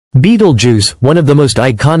Betelgeuse, one of the most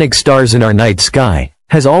iconic stars in our night sky,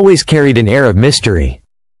 has always carried an air of mystery.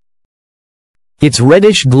 Its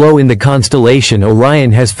reddish glow in the constellation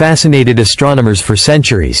Orion has fascinated astronomers for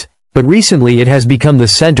centuries, but recently it has become the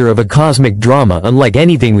center of a cosmic drama unlike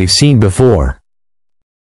anything we've seen before.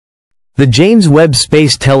 The James Webb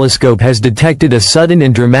Space Telescope has detected a sudden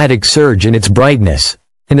and dramatic surge in its brightness,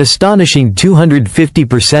 an astonishing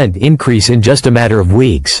 250% increase in just a matter of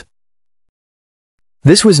weeks.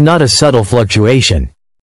 This was not a subtle fluctuation.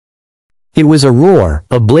 It was a roar,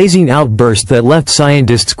 a blazing outburst that left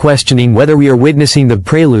scientists questioning whether we are witnessing the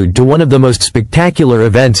prelude to one of the most spectacular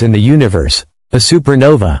events in the universe, a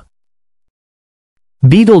supernova.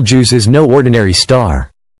 Betelgeuse is no ordinary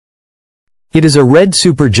star. It is a red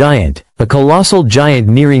supergiant, a colossal giant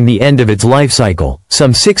nearing the end of its life cycle,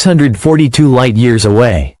 some 642 light-years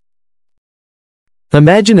away.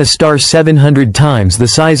 Imagine a star 700 times the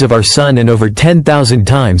size of our Sun and over 10,000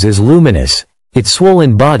 times as luminous, its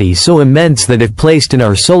swollen body so immense that if placed in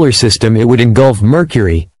our solar system it would engulf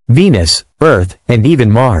Mercury, Venus, Earth, and even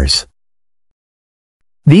Mars.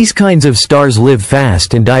 These kinds of stars live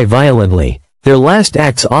fast and die violently, their last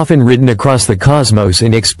acts often written across the cosmos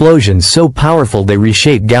in explosions so powerful they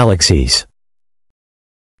reshape galaxies.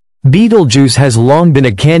 Betelgeuse has long been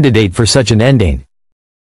a candidate for such an ending.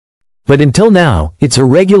 But until now, its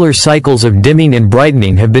irregular cycles of dimming and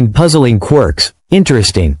brightening have been puzzling quirks,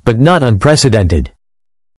 interesting, but not unprecedented.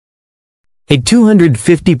 A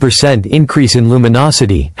 250% increase in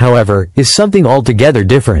luminosity, however, is something altogether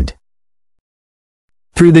different.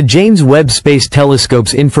 Through the James Webb Space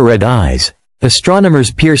Telescope's infrared eyes,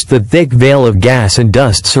 astronomers pierced the thick veil of gas and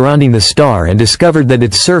dust surrounding the star and discovered that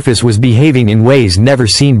its surface was behaving in ways never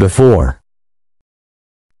seen before.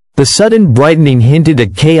 The sudden brightening hinted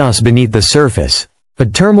at chaos beneath the surface, a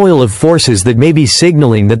turmoil of forces that may be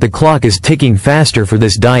signaling that the clock is ticking faster for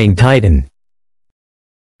this dying titan.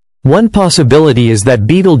 One possibility is that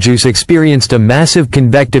Betelgeuse experienced a massive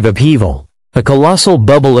convective upheaval, a colossal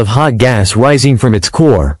bubble of hot gas rising from its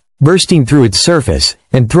core, bursting through its surface,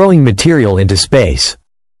 and throwing material into space.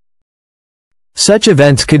 Such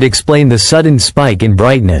events could explain the sudden spike in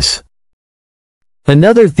brightness.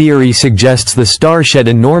 Another theory suggests the star shed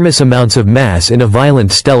enormous amounts of mass in a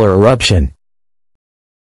violent stellar eruption.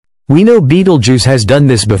 We know Betelgeuse has done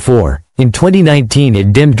this before. In 2019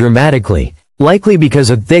 it dimmed dramatically, likely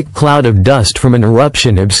because a thick cloud of dust from an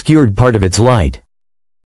eruption obscured part of its light.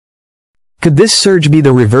 Could this surge be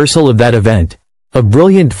the reversal of that event, a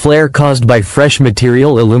brilliant flare caused by fresh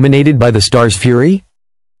material illuminated by the star's fury?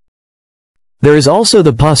 There is also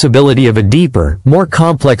the possibility of a deeper, more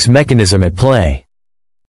complex mechanism at play.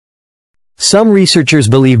 Some researchers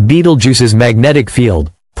believe Betelgeuse's magnetic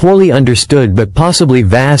field, poorly understood but possibly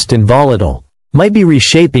vast and volatile, might be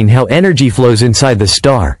reshaping how energy flows inside the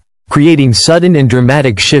star, creating sudden and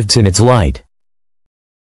dramatic shifts in its light.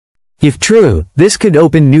 If true, this could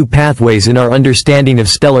open new pathways in our understanding of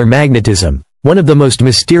stellar magnetism, one of the most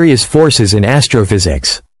mysterious forces in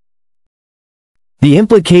astrophysics. The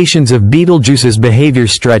implications of Betelgeuse's behavior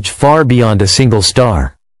stretch far beyond a single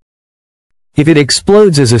star. If it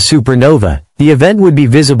explodes as a supernova, the event would be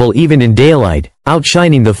visible even in daylight,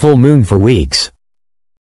 outshining the full moon for weeks.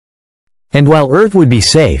 And while Earth would be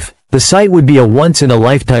safe, the sight would be a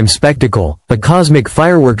once-in-a-lifetime spectacle, a cosmic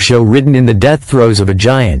fireworks show written in the death throes of a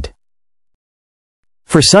giant.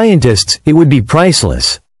 For scientists, it would be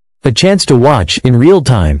priceless. A chance to watch, in real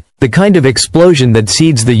time, the kind of explosion that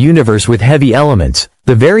seeds the universe with heavy elements,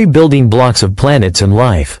 the very building blocks of planets and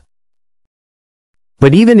life.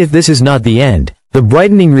 But even if this is not the end, the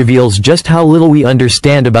brightening reveals just how little we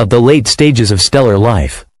understand about the late stages of stellar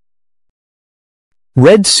life.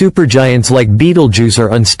 Red supergiants like Betelgeuse are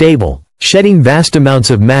unstable, shedding vast amounts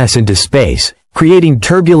of mass into space, creating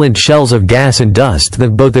turbulent shells of gas and dust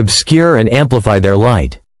that both obscure and amplify their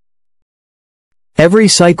light. Every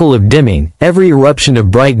cycle of dimming, every eruption of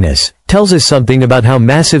brightness, tells us something about how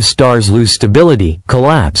massive stars lose stability,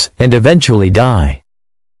 collapse, and eventually die.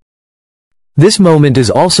 This moment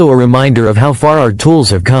is also a reminder of how far our tools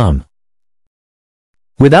have come.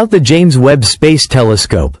 Without the James Webb Space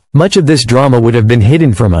Telescope, much of this drama would have been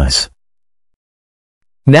hidden from us.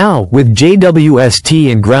 Now, with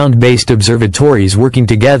JWST and ground-based observatories working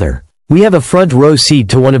together, we have a front-row seat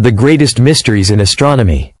to one of the greatest mysteries in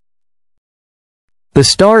astronomy. The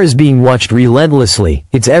star is being watched relentlessly,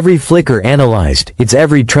 its every flicker analyzed, its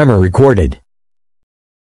every tremor recorded.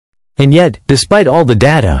 And yet, despite all the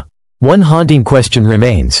data, one haunting question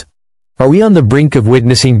remains. Are we on the brink of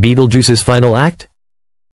witnessing Betelgeuse's final act?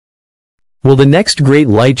 Will the next great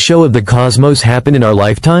light show of the cosmos happen in our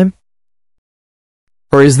lifetime?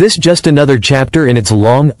 Or is this just another chapter in its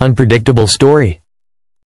long, unpredictable story?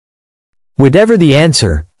 Whatever the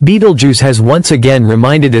answer, Betelgeuse has once again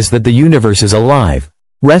reminded us that the universe is alive,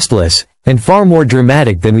 restless, and far more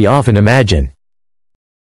dramatic than we often imagine.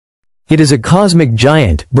 It is a cosmic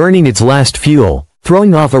giant, burning its last fuel,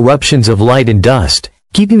 throwing off eruptions of light and dust,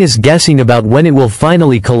 keeping us guessing about when it will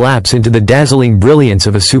finally collapse into the dazzling brilliance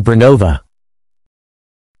of a supernova.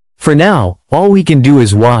 For now, all we can do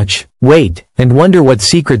is watch, wait, and wonder what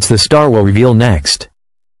secrets the star will reveal next.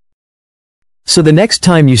 So the next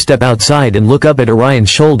time you step outside and look up at Orion's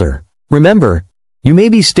shoulder, remember, you may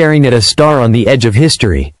be staring at a star on the edge of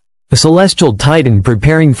history, a celestial titan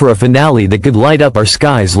preparing for a finale that could light up our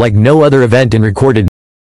skies like no other event in recorded